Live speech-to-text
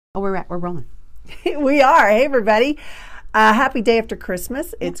we're rolling. We are. Hey, everybody. Happy day after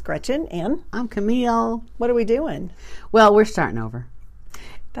Christmas. It's Gretchen and I'm Camille. What are we doing? Well, we're starting over.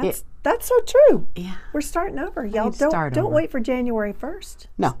 That's so true. Yeah. We're starting over. Y'all start don't over. wait for January 1st.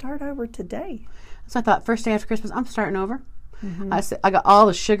 No. Start over today. So I thought first day after Christmas, I'm starting over. I got all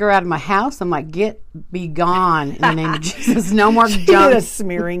the sugar out of my house. I'm like, be gone in the name of Jesus. No more junk.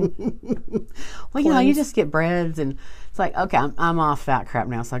 Smearing. Well, you know, you just get breads and it's like, okay, I'm off that crap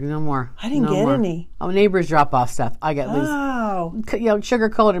now. It's like, no more. I didn't get any. Oh, neighbors drop off stuff. I get these,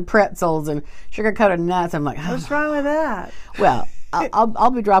 sugar-coated pretzels and sugar-coated nuts. I'm like, what's wrong with that? Well,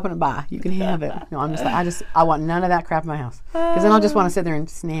 I'll be dropping it by. You can have it. No, I'm just like, I want none of that crap in my house because then I'll just want to sit there and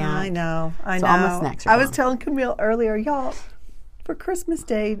snack. I know. All my snacks are I was gone. telling Camille earlier, y'all, for Christmas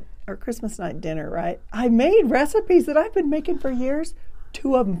Day or Christmas night dinner, right? I made recipes that I've been making for years.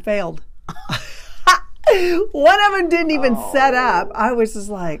 2 of them failed. One of them didn't even set up. I was just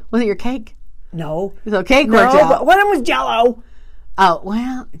like, Was it your cake? no. So cake worked out. But one of them was Jell-O. Oh,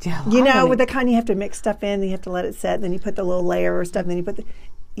 well, Jell-O. You know, with the kind you have to mix stuff in, then you have to let it set, and then you put the little layer or stuff, and then you put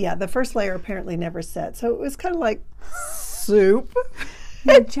the first layer apparently never set. So it was kind of like soup.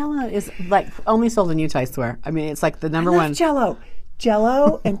 Yeah, Jell-O is like only sold in Utah, I swear. I mean, it's like the number one. Jell-O.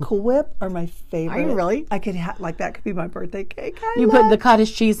 Jell-O and Cool Whip are my favorite. Are you really? I could that could be my birthday cake. You put the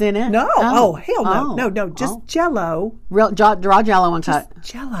cottage cheese in it? No. Oh, hell no. Oh. No, just Jell-O. Real raw Jell-O on cut.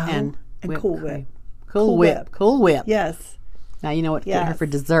 Jell-O and Cool Whip. Cool Whip. Cool Whip. Yes. Now you know what to get her Yes. for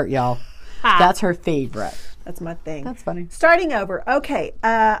dessert, y'all. That's her favorite. That's my thing. That's funny. Starting over. Okay.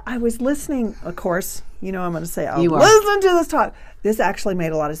 I was listening, of course. You know I'm going to say, You are. listen to this talk. This actually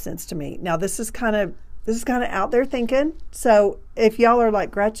made a lot of sense to me. Now, this is kind of out there thinking. So if y'all are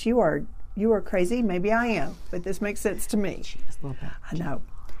like, Gretch, you are crazy. Maybe I am. But this makes sense to me. Just a little bit. I know.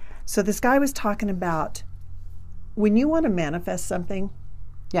 So this guy was talking about when you want to manifest something,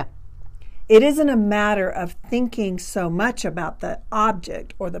 Yeah. it isn't a matter of thinking so much about the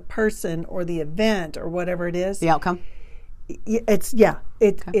object or the person or the event or whatever it is. The outcome?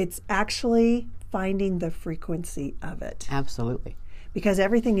 It's actually finding the frequency of it. Absolutely. Because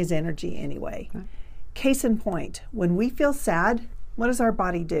everything is energy anyway. Right. Case in point, when we feel sad, what does our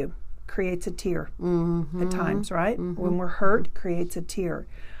body do? Creates a tear at times, right? When we're hurt, creates a tear.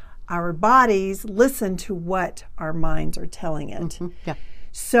 Our bodies listen to what our minds are telling it. Yeah.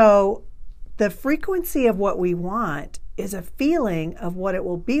 So the frequency of what we want is a feeling of what it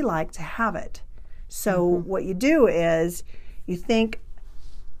will be like to have it. So what you do is you think,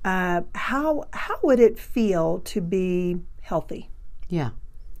 how would it feel to be healthy? Yeah.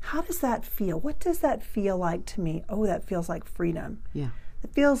 How does that feel? What does that feel like to me? Oh, that feels like freedom. Yeah.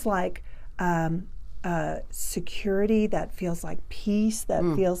 It feels like security. That feels like peace. That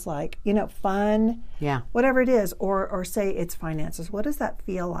feels like, fun. Yeah. Whatever it is. Or say it's finances. What does that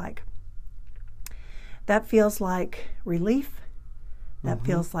feel like? That feels like relief. That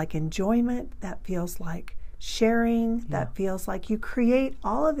feels like enjoyment. That feels like sharing. That feels like you create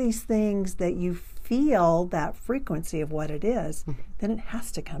all of these things that you feel that frequency of what it is, then it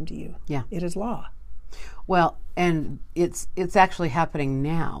has to come to you. Yeah. It is law. Well, and it's actually happening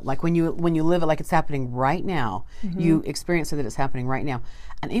now. Like when you live it like it's happening right now, you experience it that it's happening right now.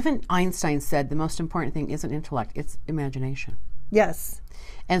 And even Einstein said the most important thing isn't intellect, it's imagination. Yes.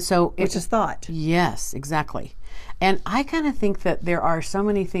 And so Which is thought. Yes, exactly. And I kind of think that there are so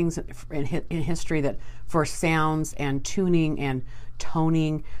many things in history that for sounds and tuning and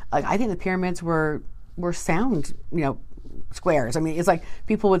toning, like I think the pyramids were sound, squares. I mean, it's like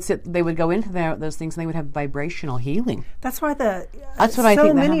people they would go into those things and they would have vibrational healing. That's why That's what I think.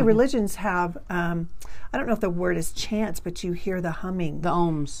 So many religions have, I don't know if the word is chants, but you hear the humming. The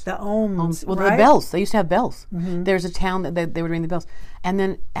ohms. The ohms. Well, right? the bells. They used to have bells. There's a town that they would ring the bells. And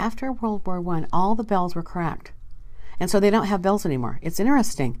then after World War I, all the bells were cracked. And so they don't have bells anymore. It's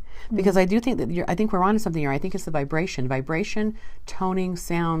interesting because I do think that I think we're onto something here. I think it's the vibration, toning,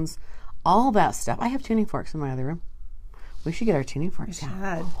 sounds, all that stuff. I have tuning forks in my other room. We should get our tuning forks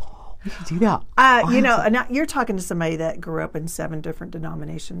out. We should do that. Now you're talking to somebody that grew up in 7 different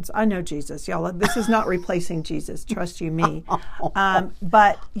denominations. I know Jesus, y'all. This is not replacing Jesus. Trust you, me.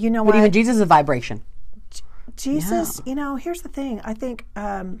 But you know what? But even Jesus is a vibration. Jesus, here's the thing. I think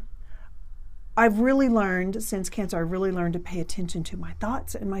I've really learned since cancer. I've really learned to pay attention to my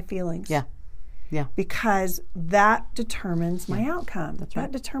thoughts and my feelings. Yeah. Yeah. Because that determines my outcome. That's right.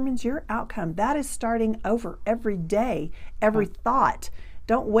 That determines your outcome. That is starting over every day, every thought.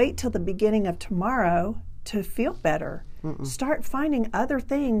 Don't wait till the beginning of tomorrow to feel better. Start finding other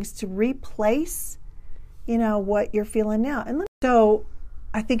things to replace, what you're feeling now. And so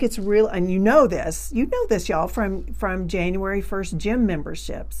I think it's real, and you know this, y'all, from January 1st gym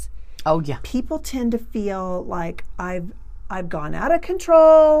memberships. Oh yeah. People tend to feel like I've gone out of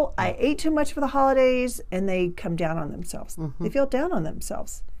control. I ate too much for the holidays, and they come down on themselves. They feel down on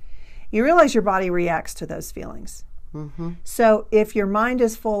themselves. You realize your body reacts to those feelings. So if your mind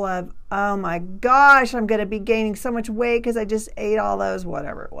is full of, oh my gosh, I'm going to be gaining so much weight because I just ate all those,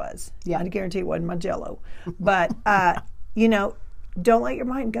 whatever it was. Yeah. I guarantee it wasn't my Jell-O. But, don't let your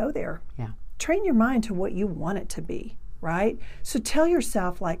mind go there. Yeah. Train your mind to what you want it to be, right? So tell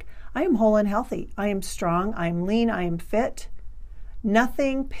yourself, like, I am whole and healthy. I am strong. I am lean. I am fit.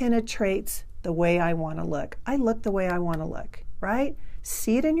 Nothing penetrates the way I want to look. I look the way I want to look, right?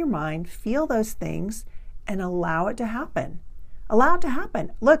 See it in your mind, feel those things, and allow it to happen. Allow it to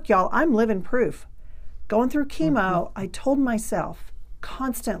happen. Look, y'all, I'm living proof. Going through chemo, I told myself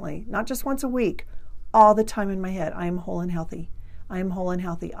constantly, not just once a week, all the time in my head, I am whole and healthy. I am whole and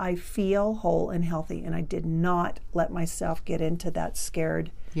healthy. I feel whole and healthy. And I did not let myself get into that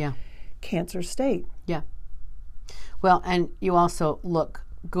scared cancer state. Yeah. Well, and you also look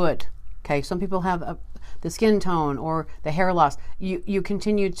good. Okay. Some people have the skin tone or the hair loss. You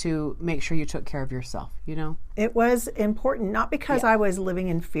continue to make sure you took care of yourself, you know? It was important, not because I was living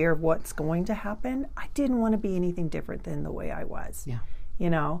in fear of what's going to happen. I didn't want to be anything different than the way I was. Yeah. You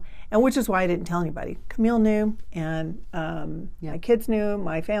know, and which is why I didn't tell anybody. Camille knew, and my kids knew,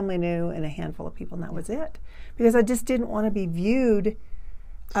 my family knew, and a handful of people, and that was it. Because I just didn't want to be viewed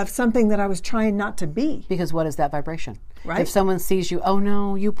of something that I was trying not to be. Because what is that vibration? Right. If someone sees you, oh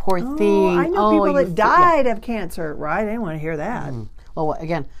no, you poor thing. I know people that died of cancer, right? I didn't want to hear that. Well,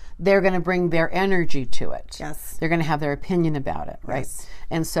 again, they're going to bring their energy to it. Yes. They're going to have their opinion about it, right? Yes.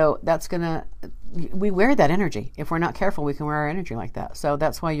 And so that's going to, we wear that energy. If we're not careful, we can wear our energy like that. So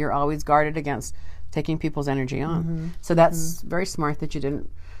that's why you're always guarded against taking people's energy on. So that's very smart that you didn't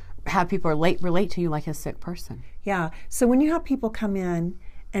have people relate to you like a sick person. Yeah. So when you have people come in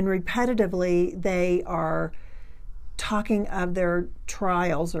and repetitively they are talking of their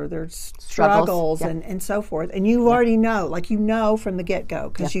trials or their struggles and so forth, and you already know, like you know from the get-go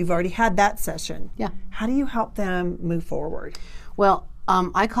because you've already had that session. Yeah. How do you help them move forward? Well,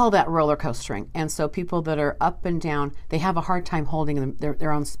 I call that roller coastering. And so people that are up and down, they have a hard time holding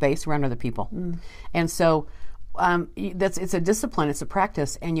their own space around other people. And so it's a discipline, it's a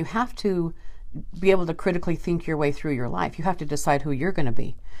practice, and you have to be able to critically think your way through your life. You have to decide who you're going to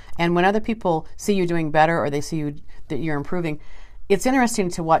be. And when other people see you doing better or they see you that you're improving, it's interesting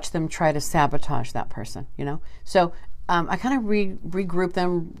to watch them try to sabotage that person, you know? So I kind of regroup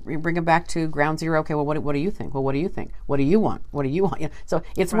them, bring them back to ground zero. Okay, well, what do you think? Well, what do you think? What do you want? What do you want? You know, so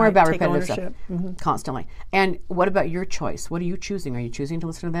it's more about repetitive stuff constantly. And what about your choice? What are you choosing? Are you choosing to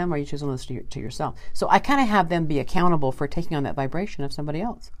listen to them or are you choosing to listen to yourself? So I kind of have them be accountable for taking on that vibration of somebody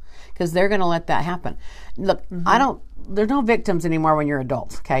else because they're going to let that happen. Look, there's no victims anymore when you're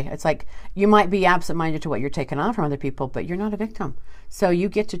adults, okay? It's like you might be absent-minded to what you're taking on from other people, but you're not a victim. So you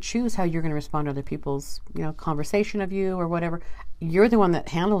get to choose how you're going to respond to other people's, conversation of you or whatever. You're the one that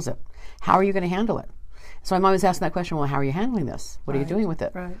handles it. How are you going to handle it? So I'm always asking that question, well, how are you handling this? What are you doing with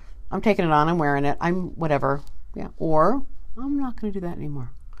it? Right. I'm taking it on, I'm wearing it, I'm whatever. Yeah. Or I'm not going to do that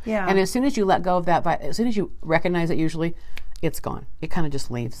anymore. Yeah. And as soon as you let go of that, as soon as you recognize it, usually it's gone. It kind of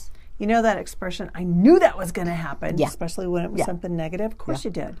just leaves. You know that expression, I knew that was going to happen, especially when it was something negative? Of course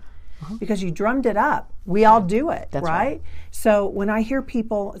you did. Because you drummed it up. We all do it, That's right? So when I hear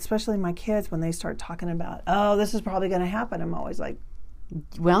people, especially my kids, when they start talking about, oh, this is probably going to happen, I'm always like,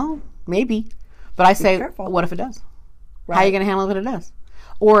 well, maybe. But I say, careful. What if it does? Right. How are you going to handle it if it does?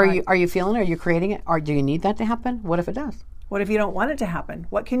 Or are you feeling it? Are you creating it? Or do you need that to happen? What if it does? What if you don't want it to happen?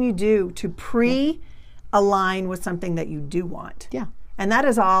 What can you do to pre-align with something that you do want? Yeah. And that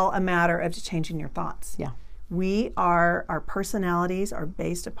is all a matter of just changing your thoughts. Yeah. Our personalities are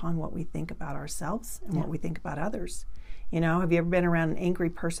based upon what we think about ourselves and what we think about others. Have you ever been around an angry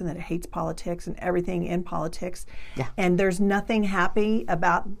person that hates politics and everything in politics? Yeah. And there's nothing happy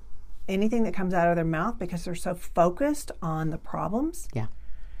about anything that comes out of their mouth because they're so focused on the problems. Yeah.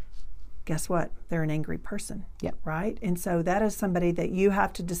 Guess what? They're an angry person. Yep. Right? And so that is somebody that you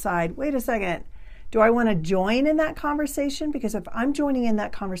have to decide, wait a second, do I want to join in that conversation? Because if I'm joining in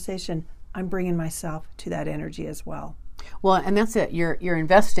that conversation, I'm bringing myself to that energy as well. Well, and that's it. You're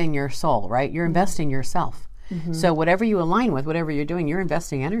investing your soul, right? You're investing yourself. So whatever you align with, whatever you're doing, you're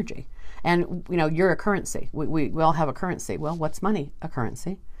investing energy. And, you're a currency. We all have a currency. Well, what's money? A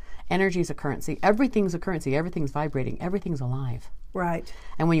currency. Energy is a currency. Everything's a currency. Everything's vibrating. Everything's alive. Right.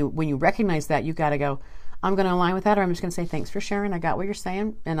 And when you recognize that, you got to go, I'm going to align with that, or I'm just going to say, thanks for sharing. I got what you're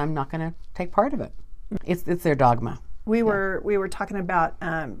saying, and I'm not going to take part of it. It's their dogma. we were talking about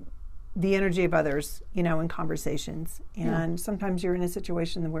the energy of others, in conversations. And sometimes you're in a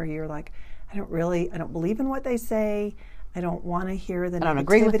situation where you're like, I don't believe in what they say. I don't want to hear the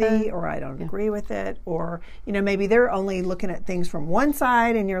negativity, or I don't agree with it, or maybe they're only looking at things from one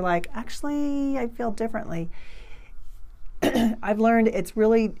side, and you're like, actually, I feel differently. I've learned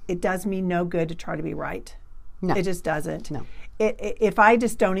it does me no good to try to be right. No. It just doesn't. No. If I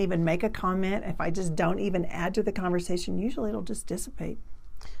just don't even make a comment, if I just don't even add to the conversation, usually it'll just dissipate.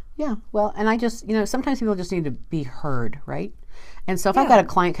 Yeah, well, and I just, sometimes people just need to be heard, right? And so if I've got a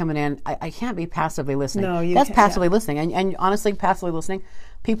client coming in, I can't be passively listening. No, you That's can't, passively listening. And honestly, passively listening,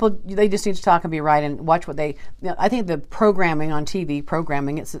 people, they just need to talk and be right and watch what they, I think the programming on TV,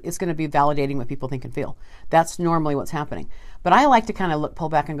 it's going to be validating what people think and feel. That's normally what's happening. But I like to kind of pull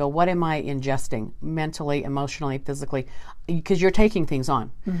back and go, what am I ingesting mentally, emotionally, physically? Because you're taking things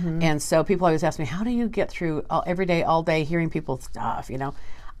on. Mm-hmm. And so people always ask me, how do you get through every day, all day, hearing people's stuff,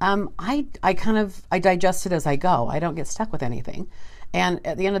 I digest it as I go. I don't get stuck with anything. And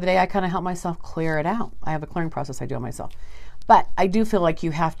at the end of the day, I kind of help myself clear it out. I have a clearing process I do it myself. But I do feel like you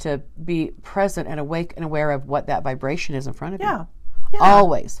have to be present and awake and aware of what that vibration is in front of you. Yeah.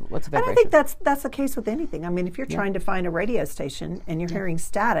 Always. What's the vibration? And I think that's the case with anything. I mean, if you're trying to find a radio station and you're hearing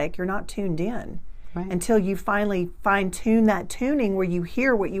static, you're not tuned in. Right. Until you finally fine-tune that tuning where you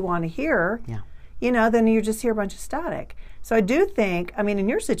hear what you want to hear, then you just hear a bunch of static. So I do think, in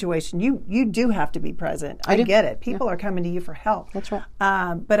your situation, you do have to be present. I get it. People are coming to you for help. That's right.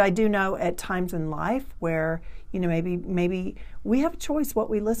 But I do know at times in life where, maybe we have a choice what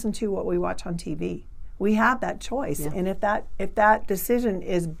we listen to, what we watch on TV. We have that choice. Yeah. And if that decision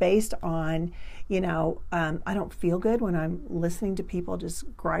is based on, I don't feel good when I'm listening to people just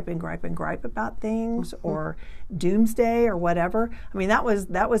gripe about things, or doomsday or whatever. That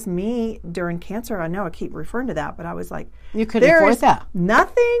was me during cancer. I know I keep referring to that, but I was like, you couldn't afford that.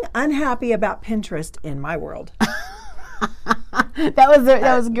 Nothing unhappy about Pinterest in my world. that was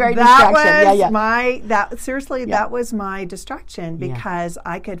a great distraction. That was my distraction, because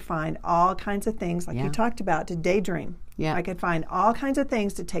I could find all kinds of things like you talked about to daydream. Yeah. I could find all kinds of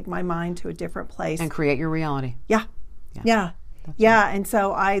things to take my mind to a different place and create your reality. Yeah. And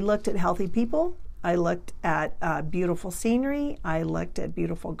so I looked at healthy people. I looked at beautiful scenery. I looked at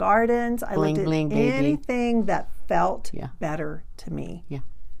beautiful gardens. I looked at anything that felt better to me. Yeah.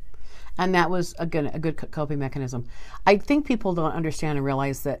 And that was a good coping mechanism. I think people don't understand and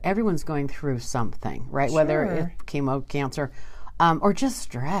realize that everyone's going through something, right? Sure. Whether it's chemo, cancer, or just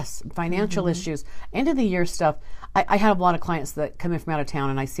stress, financial issues, end of the year stuff. I have a lot of clients that come in from out of town,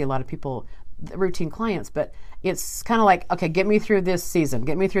 and I see a lot of people, routine clients, but it's kind of like, okay, get me through this season,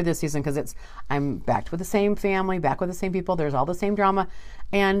 because I'm back with the same family, back with the same people, there's all the same drama,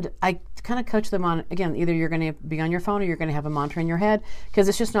 and I kind of coach them on, again, either you're going to be on your phone or you're going to have a mantra in your head, because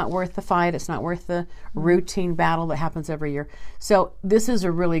it's just not worth the fight, it's not worth the routine battle that happens every year. So this is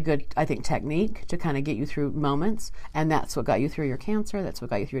a really good, I think, technique to kind of get you through moments, and that's what got you through your cancer, that's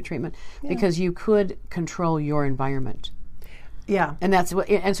what got you through your treatment, because you could control your environment. Yeah, and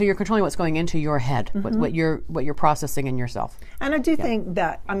so you're controlling what's going into your head, what you're processing in yourself. And I do think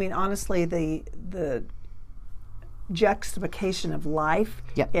that, honestly, the juxtaposition of life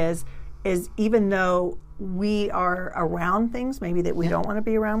is even though we are around things maybe that we don't want to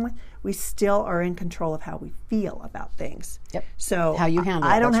be around with, we still are in control of how we feel about things. Yep. So how you handle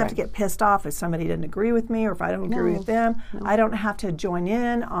I don't have to get pissed off if somebody doesn't agree with me, or if I don't agree with them. No. I don't have to join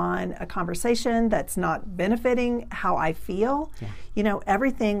in on a conversation that's not benefiting how I feel. Yeah.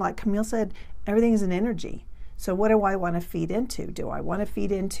 Everything, like Camille said, everything is an energy. So what do I want to feed into? Do I want to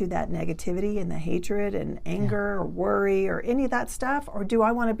feed into that negativity and the hatred and anger or worry or any of that stuff? Or do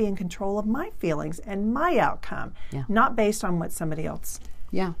I want to be in control of my feelings and my outcome, not based on what somebody else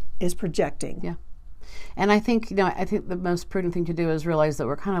is projecting? Yeah. And I think, the most prudent thing to do is realize that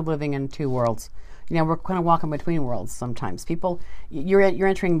we're kind of living in two worlds. We're kind of walking between worlds sometimes. People, you're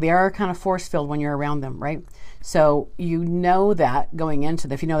entering their kind of force field when you're around them, right? So that going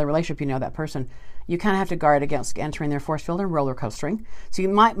into if you know the relationship, that person, you kind of have to guard against entering their force field and roller coastering. So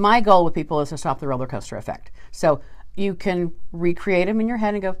my goal with people is to stop the roller coaster effect. So you can recreate them in your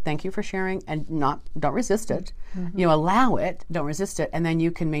head and go, thank you for sharing, and don't resist it. Mm-hmm. Allow it, don't resist it, and then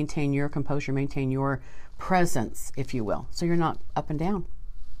you can maintain your composure, maintain your presence, if you will. So you're not up and down,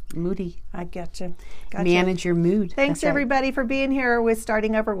 moody. I get you. Manage your mood. Thanks everybody for being here with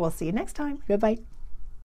Starting Over. We'll see you next time. Bye-bye.